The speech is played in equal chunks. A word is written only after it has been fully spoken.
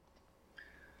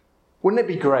Wouldn't it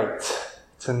be great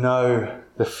to know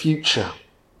the future?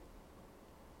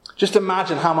 Just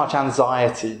imagine how much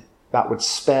anxiety that would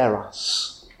spare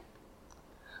us.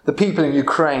 The people in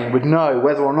Ukraine would know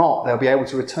whether or not they'll be able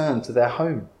to return to their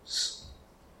homes.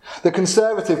 The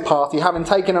Conservative Party, having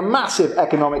taken a massive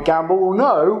economic gamble, will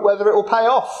know whether it will pay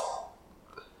off.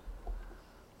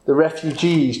 The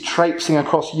refugees traipsing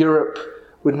across Europe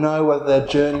would know whether their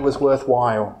journey was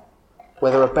worthwhile,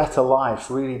 whether a better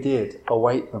life really did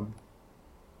await them.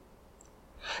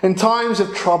 In times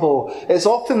of trouble, it's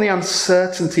often the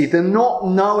uncertainty, the not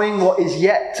knowing what is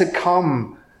yet to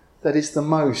come, that is the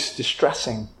most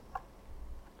distressing.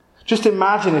 Just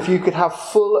imagine if you could have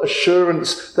full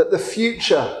assurance that the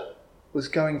future was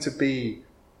going to be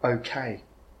okay.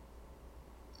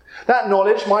 That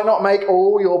knowledge might not make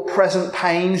all your present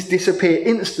pains disappear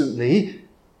instantly,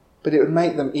 but it would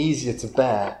make them easier to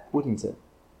bear, wouldn't it?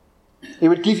 It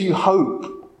would give you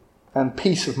hope and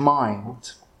peace of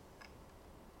mind.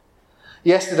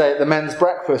 Yesterday at the men's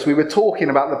breakfast, we were talking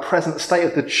about the present state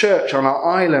of the church on our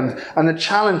island and the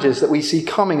challenges that we see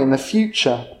coming in the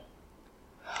future.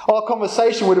 Our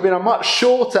conversation would have been a much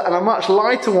shorter and a much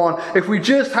lighter one if we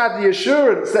just had the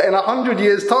assurance that in 100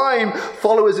 years' time,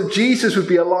 followers of Jesus would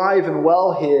be alive and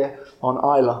well here on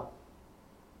Isla.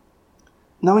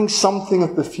 Knowing something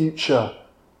of the future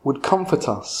would comfort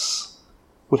us,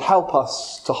 would help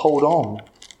us to hold on.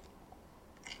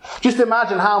 Just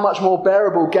imagine how much more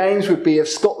bearable games would be if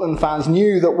Scotland fans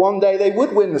knew that one day they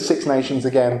would win the Six Nations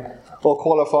again or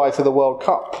qualify for the World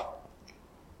Cup.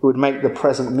 It would make the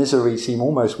present misery seem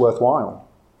almost worthwhile.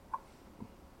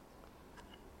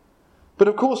 But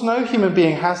of course, no human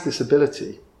being has this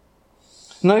ability.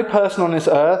 No person on this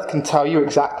earth can tell you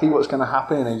exactly what's going to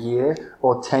happen in a year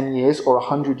or 10 years or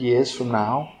 100 years from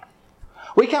now.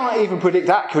 We cannot even predict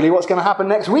accurately what's going to happen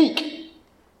next week.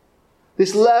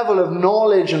 This level of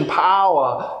knowledge and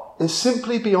power is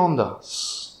simply beyond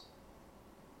us.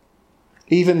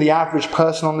 Even the average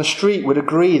person on the street would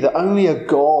agree that only a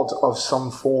God of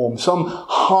some form, some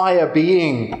higher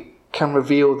being, can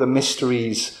reveal the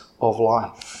mysteries of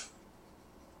life.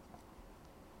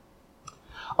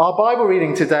 Our Bible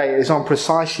reading today is on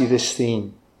precisely this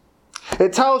theme.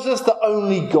 It tells us that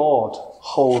only God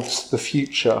holds the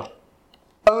future.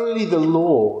 Only the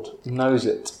Lord knows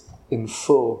it in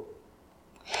full.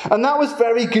 And that was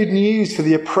very good news for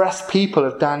the oppressed people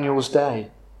of Daniel's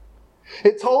day.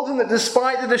 It told them that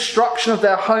despite the destruction of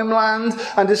their homeland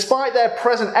and despite their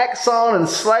present exile and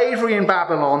slavery in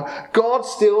Babylon, God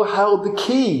still held the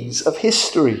keys of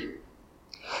history.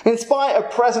 In spite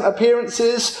of present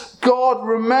appearances, God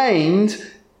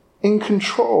remained in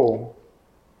control.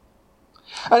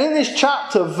 And in this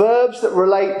chapter, verbs that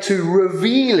relate to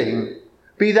revealing,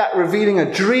 be that revealing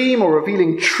a dream or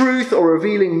revealing truth or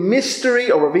revealing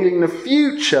mystery or revealing the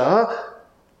future,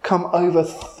 come over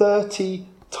 30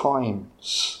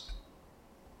 times.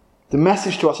 The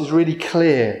message to us is really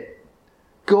clear.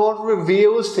 God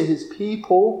reveals to his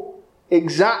people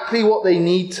exactly what they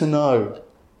need to know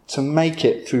to make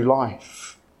it through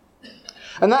life.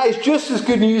 And that is just as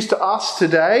good news to us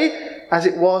today as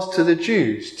it was to the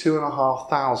Jews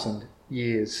 2,500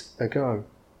 years ago.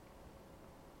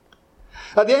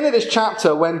 At the end of this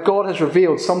chapter, when God has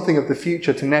revealed something of the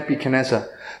future to Nebuchadnezzar,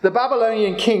 the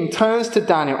Babylonian king turns to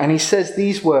Daniel and he says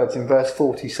these words in verse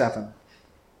 47.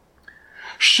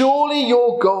 Surely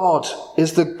your God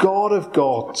is the God of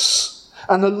gods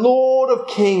and the Lord of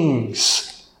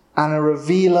kings and a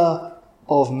revealer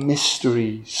of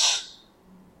mysteries.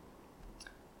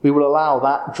 We will allow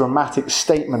that dramatic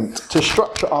statement to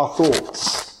structure our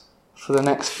thoughts for the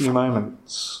next few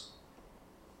moments.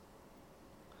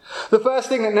 The first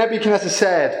thing that Nebuchadnezzar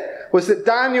said was that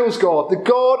Daniel's God, the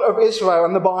God of Israel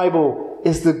and the Bible,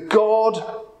 is the God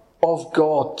of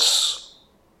gods.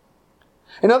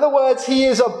 In other words, he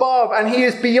is above and he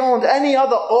is beyond any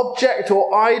other object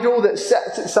or idol that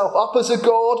sets itself up as a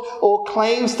god or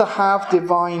claims to have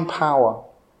divine power.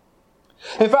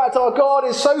 In fact, our God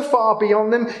is so far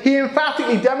beyond them, he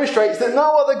emphatically demonstrates that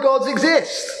no other gods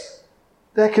exist.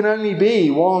 There can only be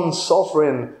one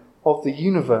sovereign of the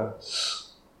universe.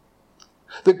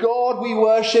 The God we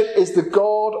worship is the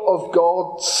God of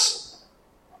gods.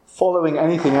 Following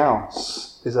anything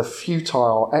else is a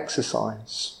futile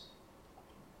exercise.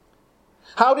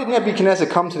 How did Nebuchadnezzar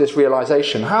come to this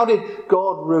realization? How did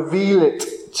God reveal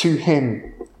it to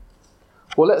him?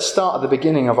 Well, let's start at the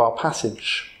beginning of our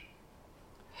passage.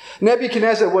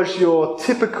 Nebuchadnezzar was your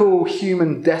typical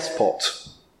human despot.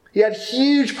 He had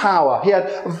huge power. He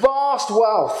had vast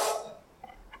wealth.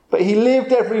 But he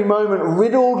lived every moment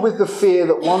riddled with the fear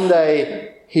that one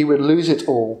day he would lose it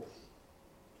all.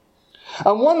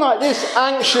 And one night, this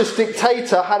anxious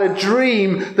dictator had a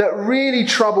dream that really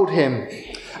troubled him.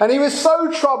 And he was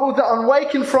so troubled that on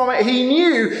waking from it, he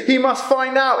knew he must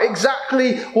find out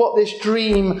exactly what this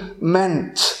dream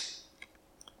meant.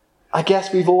 I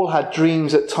guess we've all had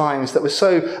dreams at times that were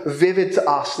so vivid to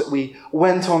us that we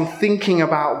went on thinking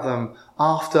about them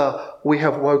after we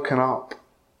have woken up.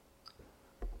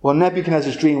 Well,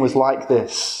 Nebuchadnezzar's dream was like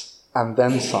this, and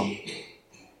then some.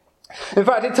 In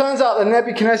fact, it turns out that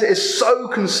Nebuchadnezzar is so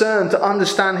concerned to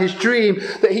understand his dream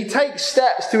that he takes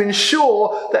steps to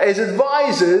ensure that his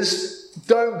advisors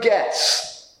don't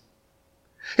guess.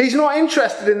 He's not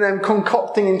interested in them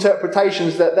concocting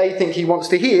interpretations that they think he wants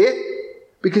to hear,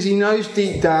 because he knows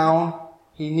deep down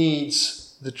he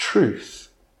needs the truth.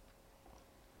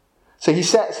 So he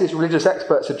sets his religious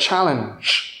experts a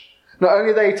challenge. Not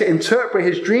only are they to interpret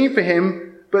his dream for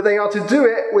him, but they are to do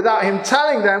it without him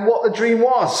telling them what the dream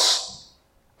was.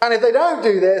 And if they don't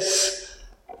do this,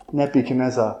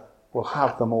 Nebuchadnezzar will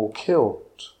have them all killed.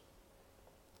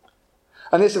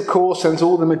 And this, of course, sends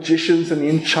all the magicians and the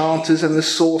enchanters and the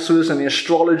sorcerers and the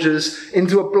astrologers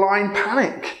into a blind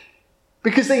panic,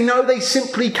 because they know they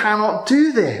simply cannot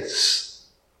do this.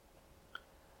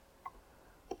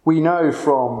 We know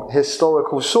from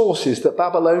historical sources that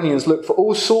Babylonians look for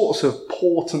all sorts of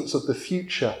portents of the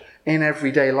future in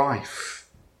everyday life.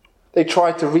 They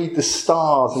tried to read the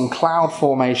stars and cloud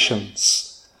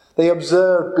formations. They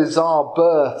observed bizarre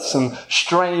births and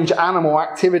strange animal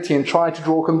activity and tried to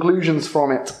draw conclusions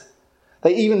from it.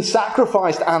 They even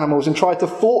sacrificed animals and tried to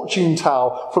fortune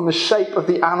tell from the shape of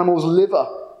the animal's liver.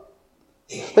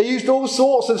 They used all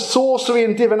sorts of sorcery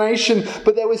and divination,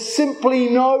 but there was simply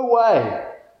no way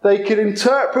they could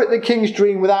interpret the king's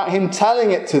dream without him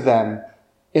telling it to them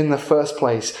in the first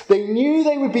place. They knew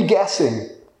they would be guessing,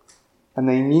 and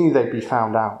they knew they'd be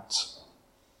found out.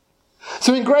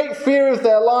 So in great fear of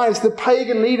their lives, the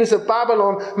pagan leaders of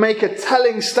Babylon make a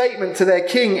telling statement to their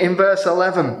king in verse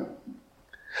 11.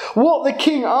 What the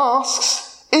king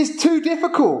asks is too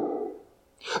difficult.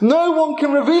 No one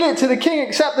can reveal it to the king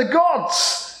except the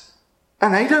gods,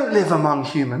 and they don't live among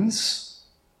humans.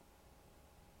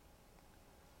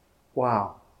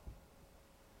 Wow.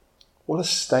 What a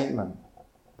statement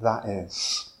that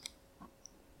is.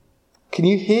 Can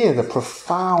you hear the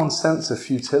profound sense of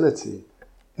futility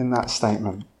in that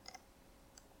statement?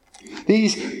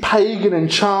 These pagan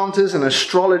enchanters and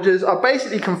astrologers are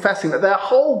basically confessing that their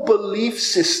whole belief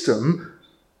system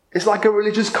is like a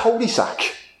religious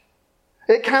cul-de-sac.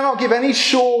 It cannot give any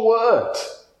sure word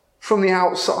from the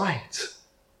outside.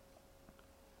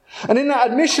 And in that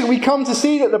admission, we come to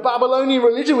see that the Babylonian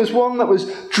religion was one that was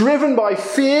driven by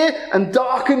fear and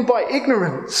darkened by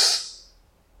ignorance.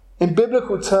 In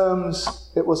biblical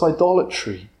terms, it was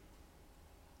idolatry.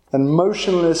 And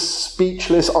motionless,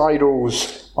 speechless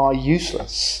idols are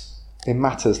useless in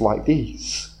matters like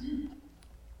these.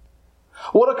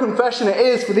 What a confession it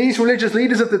is for these religious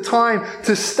leaders of the time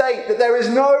to state that there is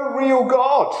no real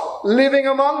God living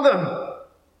among them.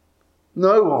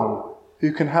 No one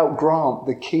who can help grant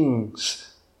the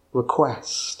king's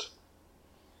request.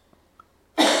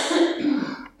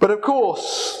 But of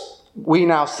course, we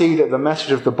now see that the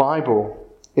message of the Bible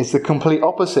is the complete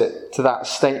opposite to that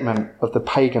statement of the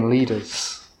pagan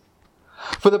leaders.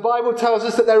 For the Bible tells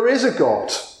us that there is a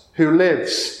God who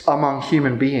lives among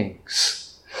human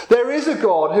beings. There is a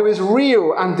God who is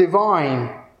real and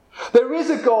divine. There is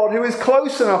a God who is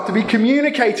close enough to be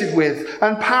communicated with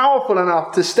and powerful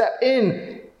enough to step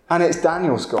in. And it's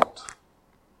Daniel's God,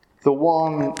 the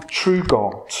one true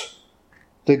God,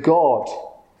 the God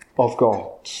of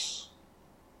gods.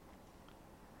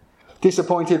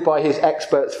 Disappointed by his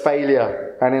expert's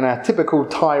failure and in a typical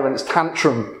tyrant's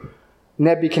tantrum,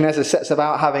 Nebuchadnezzar sets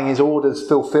about having his orders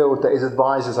fulfilled that his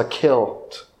advisors are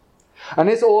killed. And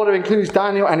this order includes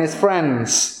Daniel and his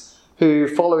friends, who,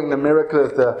 following the miracle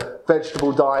of the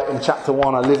vegetable diet in chapter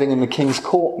 1, are living in the king's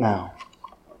court now.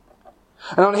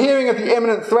 And on hearing of the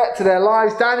imminent threat to their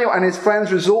lives, Daniel and his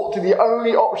friends resort to the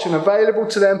only option available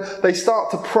to them. They start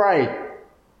to pray.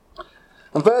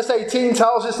 And verse 18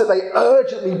 tells us that they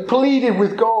urgently pleaded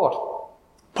with God,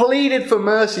 pleaded for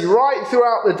mercy right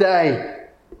throughout the day.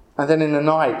 And then in the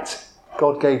night,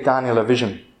 God gave Daniel a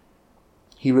vision.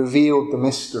 He revealed the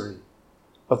mystery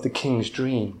of the king's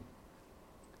dream.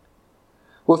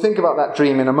 We'll think about that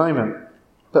dream in a moment.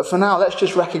 But for now, let's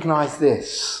just recognize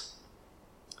this.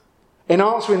 In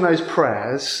answering those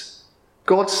prayers,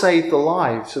 God saved the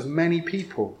lives of many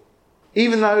people,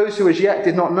 even those who as yet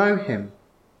did not know him.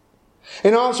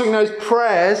 In answering those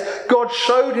prayers, God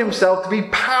showed himself to be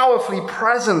powerfully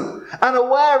present and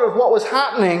aware of what was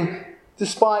happening,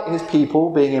 despite his people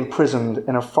being imprisoned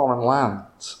in a foreign land.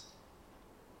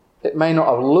 It may not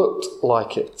have looked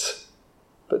like it,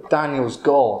 but Daniel's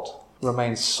God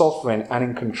remains sovereign and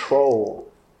in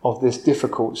control of this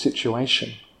difficult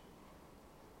situation.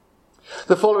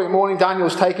 The following morning,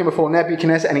 Daniel's taken before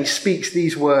Nebuchadnezzar and he speaks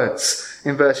these words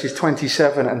in verses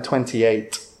 27 and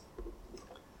 28.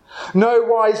 No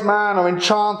wise man or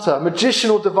enchanter, magician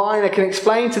or diviner can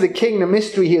explain to the king the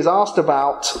mystery he has asked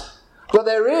about, but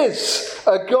there is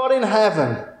a God in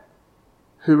heaven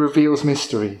who reveals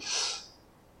mysteries.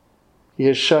 He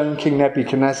has shown King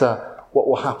Nebuchadnezzar what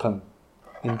will happen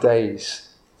in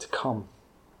days to come.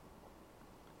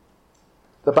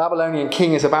 The Babylonian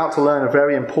king is about to learn a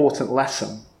very important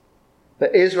lesson,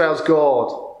 that Israel's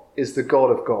God is the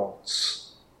God of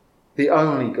gods, the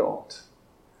only God.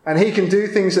 And he can do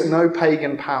things that no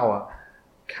pagan power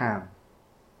can.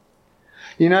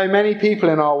 You know, many people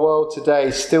in our world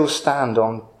today still stand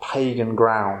on pagan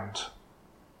ground.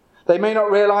 They may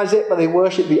not realize it, but they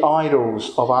worship the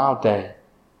idols of our day.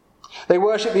 They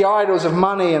worship the idols of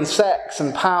money and sex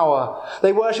and power.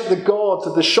 They worship the gods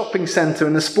of the shopping centre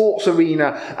and the sports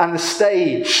arena and the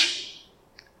stage.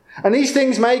 And these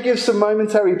things may give some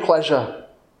momentary pleasure,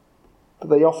 but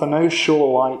they offer no sure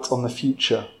light on the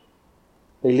future.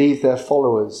 They leave their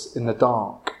followers in the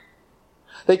dark.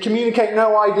 They communicate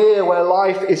no idea where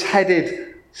life is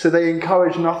headed, so they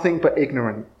encourage nothing but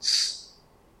ignorance.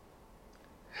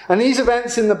 And these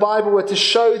events in the Bible were to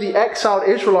show the exiled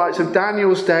Israelites of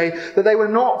Daniel's day that they were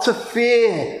not to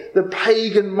fear the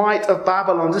pagan might of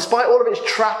Babylon, despite all of its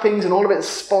trappings and all of its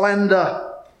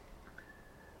splendour.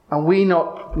 And we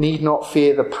need not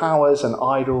fear the powers and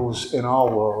idols in our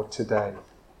world today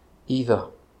either.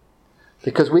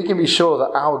 Because we can be sure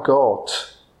that our God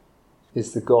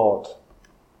is the God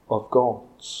of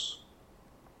gods.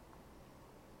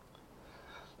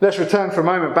 Let's return for a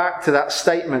moment back to that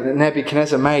statement that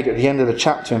Nebuchadnezzar made at the end of the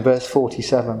chapter in verse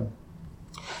 47.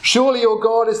 Surely your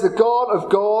God is the God of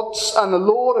gods and the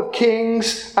Lord of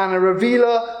kings and a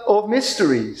revealer of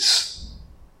mysteries.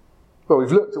 Well,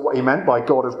 we've looked at what he meant by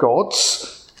God of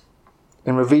gods.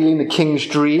 In revealing the king's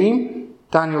dream,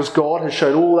 Daniel's God has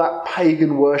shown all that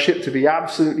pagan worship to be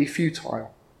absolutely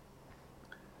futile.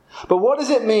 But what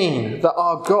does it mean that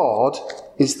our God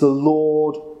is the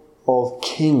Lord of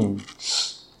kings?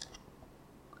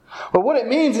 Well, what it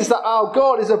means is that our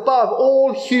God is above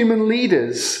all human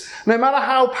leaders, no matter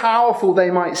how powerful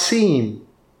they might seem.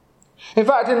 In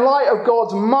fact, in light of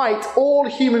God's might, all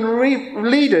human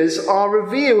leaders are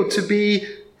revealed to be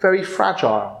very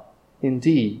fragile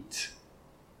indeed.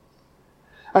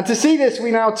 And to see this,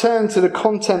 we now turn to the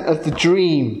content of the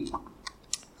dream.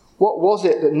 What was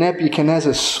it that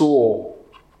Nebuchadnezzar saw?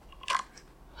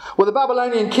 Well, the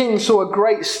Babylonian king saw a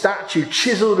great statue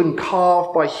chiseled and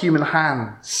carved by human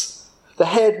hands. The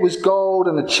head was gold,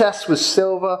 and the chest was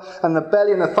silver, and the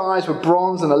belly and the thighs were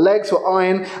bronze, and the legs were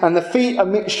iron, and the feet a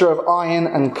mixture of iron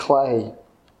and clay.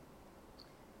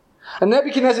 And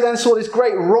Nebuchadnezzar then saw this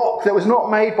great rock that was not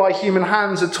made by human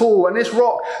hands at all, and this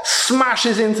rock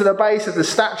smashes into the base of the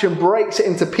statue and breaks it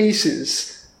into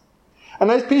pieces. And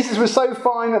those pieces were so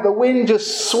fine that the wind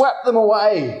just swept them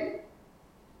away,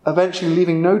 eventually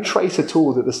leaving no trace at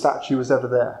all that the statue was ever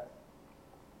there.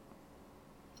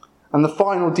 And the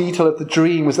final detail of the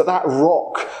dream was that that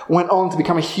rock went on to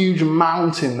become a huge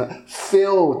mountain that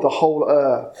filled the whole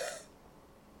earth.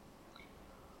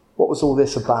 What was all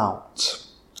this about?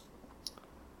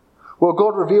 Well,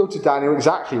 God revealed to Daniel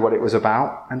exactly what it was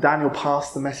about, and Daniel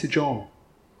passed the message on.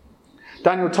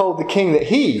 Daniel told the king that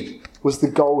he was the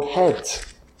gold head.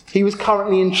 He was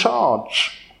currently in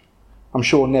charge. I'm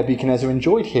sure Nebuchadnezzar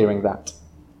enjoyed hearing that.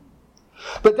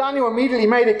 But Daniel immediately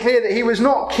made it clear that he was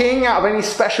not king out of any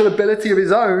special ability of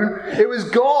his own. It was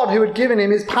God who had given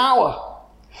him his power.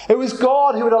 It was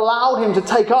God who had allowed him to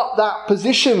take up that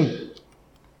position.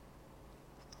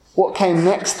 What came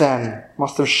next then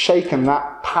must have shaken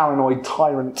that paranoid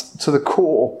tyrant to the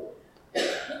core.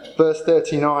 Verse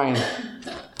 39,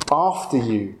 after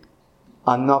you,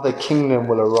 another kingdom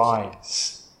will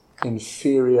arise,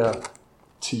 inferior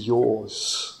to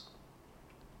yours.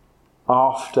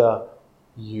 After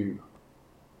you.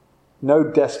 No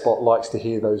despot likes to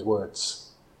hear those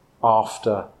words.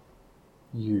 After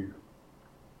you.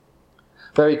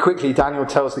 Very quickly, Daniel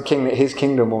tells the king that his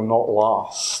kingdom will not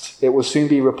last. It will soon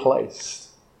be replaced.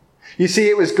 You see,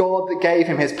 it was God that gave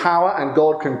him his power, and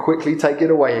God can quickly take it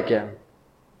away again.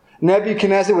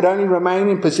 Nebuchadnezzar would only remain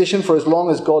in position for as long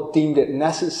as God deemed it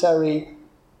necessary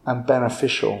and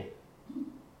beneficial.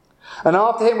 And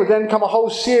after him would then come a whole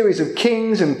series of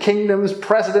kings and kingdoms,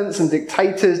 presidents and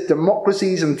dictators,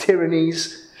 democracies and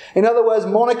tyrannies. In other words,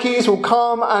 monarchies will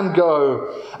come and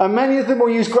go, and many of them will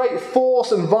use great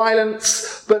force and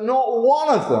violence, but not one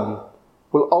of them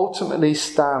will ultimately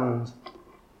stand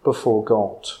before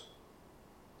God.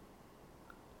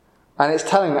 And it's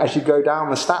telling that as you go down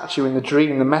the statue in the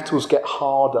dream, the metals get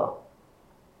harder.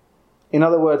 In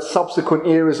other words, subsequent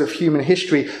eras of human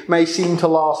history may seem to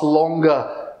last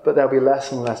longer, but they'll be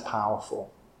less and less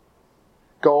powerful.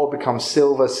 Gold becomes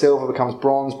silver, silver becomes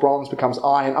bronze, bronze becomes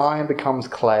iron, iron becomes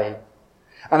clay.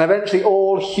 And eventually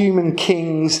all human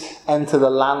kings enter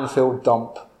the landfill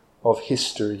dump of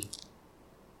history.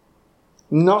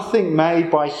 Nothing made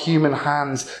by human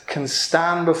hands can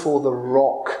stand before the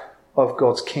rock of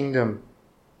God's kingdom.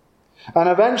 And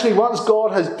eventually, once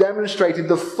God has demonstrated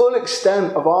the full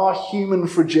extent of our human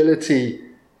fragility,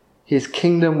 his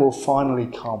kingdom will finally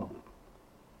come.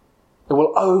 It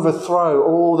will overthrow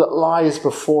all that lies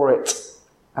before it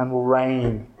and will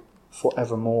reign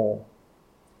forevermore.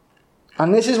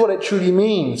 And this is what it truly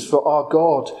means for our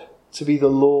God to be the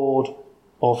Lord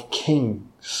of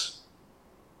kings.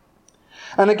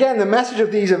 And again, the message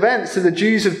of these events to the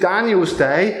Jews of Daniel's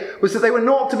day was that they were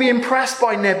not to be impressed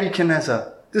by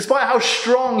Nebuchadnezzar, despite how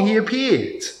strong he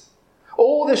appeared.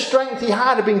 All the strength he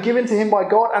had been given to him by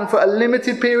God, and for a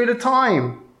limited period of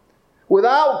time.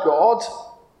 Without God,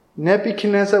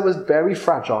 Nebuchadnezzar was very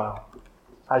fragile,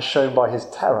 as shown by his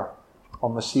terror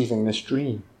on receiving this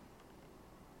dream.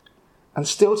 And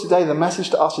still today, the message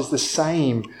to us is the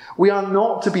same. We are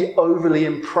not to be overly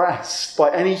impressed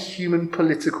by any human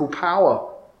political power,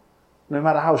 no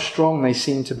matter how strong they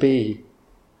seem to be.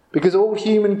 Because all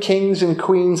human kings and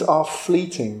queens are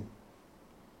fleeting.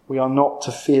 We are not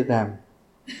to fear them.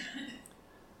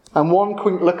 And one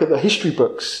quick look at the history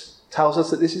books tells us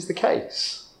that this is the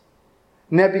case.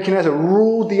 Nebuchadnezzar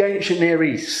ruled the ancient Near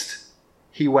East.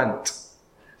 He went.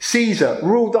 Caesar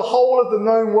ruled the whole of the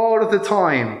known world at the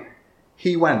time.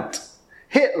 He went.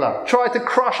 Hitler tried to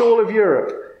crush all of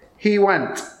Europe. He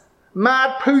went.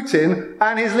 Mad Putin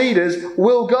and his leaders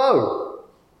will go.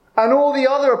 And all the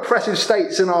other oppressive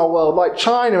states in our world, like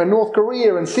China and North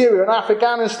Korea and Syria and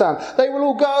Afghanistan, they will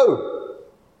all go.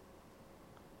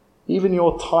 Even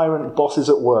your tyrant bosses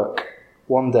at work,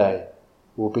 one day,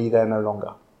 will be there no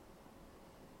longer.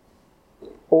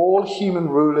 All human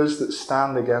rulers that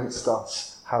stand against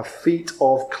us have feet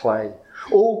of clay.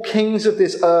 All kings of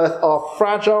this earth are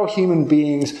fragile human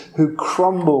beings who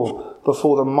crumble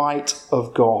before the might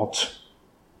of God.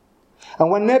 And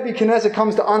when Nebuchadnezzar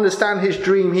comes to understand his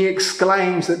dream, he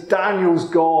exclaims that Daniel's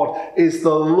God is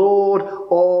the Lord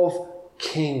of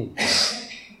kings.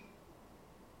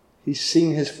 He's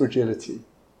seen his fragility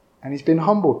and he's been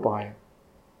humbled by it.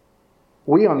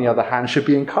 We, on the other hand, should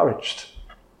be encouraged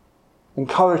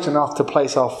enough to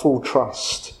place our full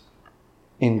trust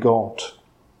in God.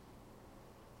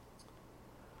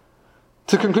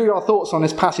 To conclude our thoughts on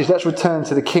this passage, let's return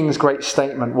to the king's great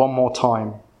statement one more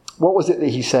time. What was it that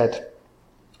he said?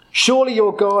 Surely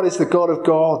your God is the God of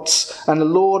gods and the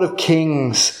Lord of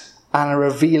kings and a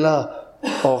revealer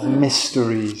of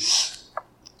mysteries.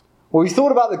 Well, we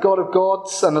thought about the God of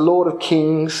gods and the Lord of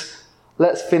kings.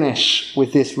 Let's finish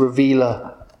with this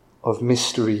revealer of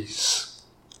mysteries.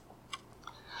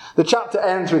 The chapter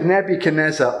ends with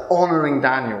Nebuchadnezzar honouring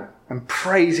Daniel and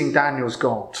praising Daniel's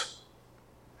God.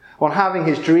 On having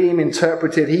his dream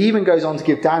interpreted, he even goes on to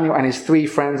give Daniel and his 3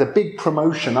 friends a big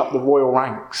promotion up the royal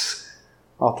ranks.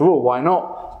 After all, why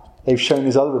not? They've shown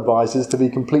his other advisors to be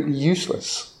completely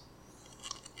useless.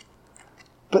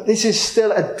 But this is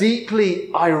still a deeply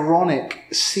ironic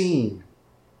scene.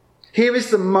 Here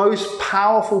is the most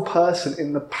powerful person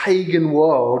in the pagan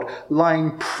world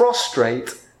lying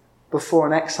prostrate before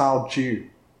an exiled Jew.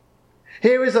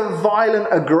 Here is a violent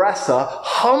aggressor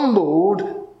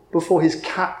humbled before his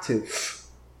captive.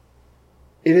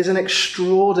 It is an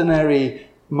extraordinary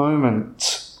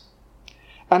moment.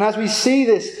 And as we see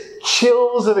this,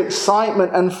 chills of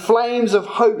excitement and flames of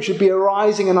hope should be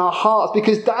arising in our hearts,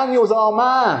 because Daniel's our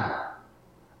man.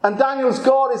 And Daniel's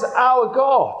God is our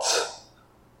God.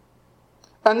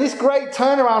 And this great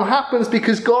turnaround happens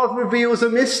because God reveals a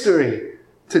mystery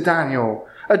to Daniel.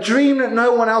 A dream that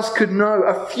no one else could know.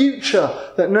 A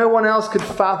future that no one else could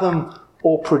fathom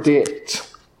or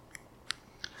predict.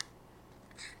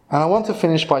 And I want to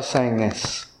finish by saying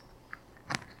this.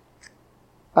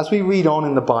 As we read on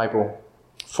in the Bible,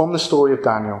 from the story of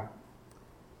Daniel,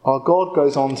 our God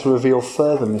goes on to reveal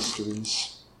further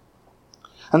mysteries.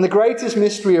 And the greatest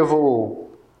mystery of all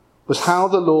was how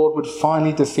the Lord would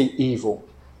finally defeat evil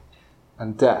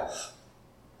and death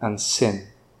and sin.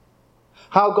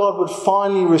 How God would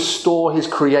finally restore his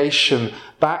creation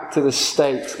back to the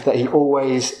state that he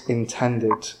always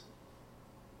intended.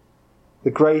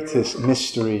 The greatest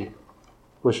mystery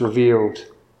was revealed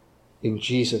in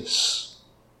Jesus.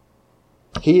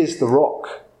 He is the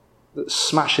rock that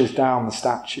smashes down the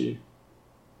statue.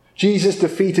 Jesus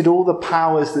defeated all the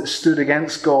powers that stood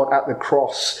against God at the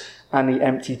cross and the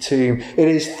empty tomb. It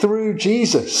is through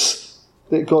Jesus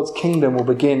that God's kingdom will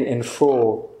begin in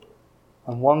full.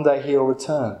 And one day he'll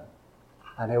return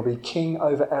and he'll be king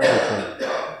over everything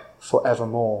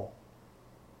forevermore.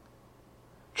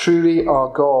 Truly our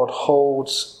God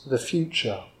holds the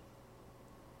future.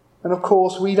 And of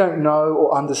course we don't know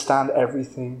or understand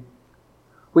everything.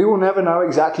 We will never know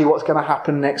exactly what's going to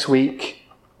happen next week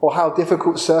or how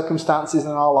difficult circumstances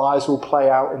in our lives will play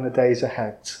out in the days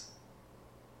ahead.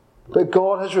 But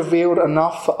God has revealed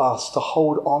enough for us to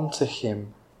hold on to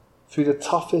him through the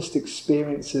toughest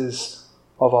experiences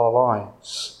of our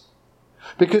lives.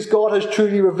 Because God has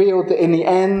truly revealed that in the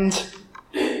end,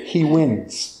 he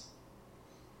wins.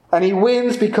 And he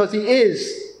wins because he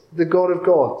is the God of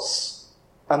gods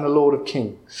and the Lord of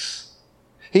kings.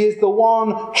 He is the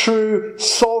one true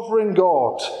sovereign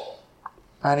God,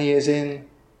 and he is in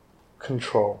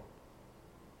control.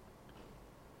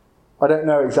 I don't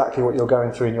know exactly what you're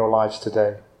going through in your lives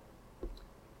today,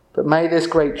 but may this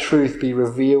great truth be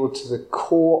revealed to the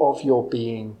core of your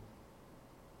being,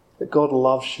 that God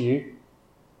loves you,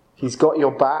 he's got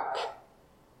your back,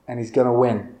 and he's going to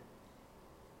win.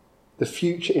 The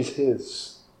future is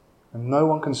his, and no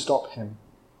one can stop him.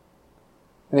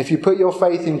 And if you put your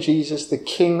faith in Jesus, the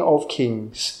King of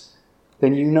Kings,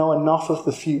 then you know enough of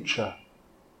the future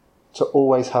to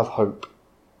always have hope.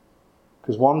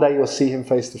 Because one day you'll see him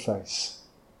face to face,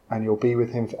 and you'll be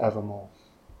with him forevermore.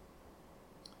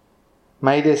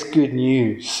 May this good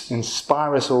news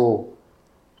inspire us all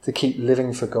to keep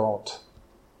living for God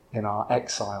in our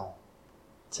exile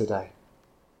today.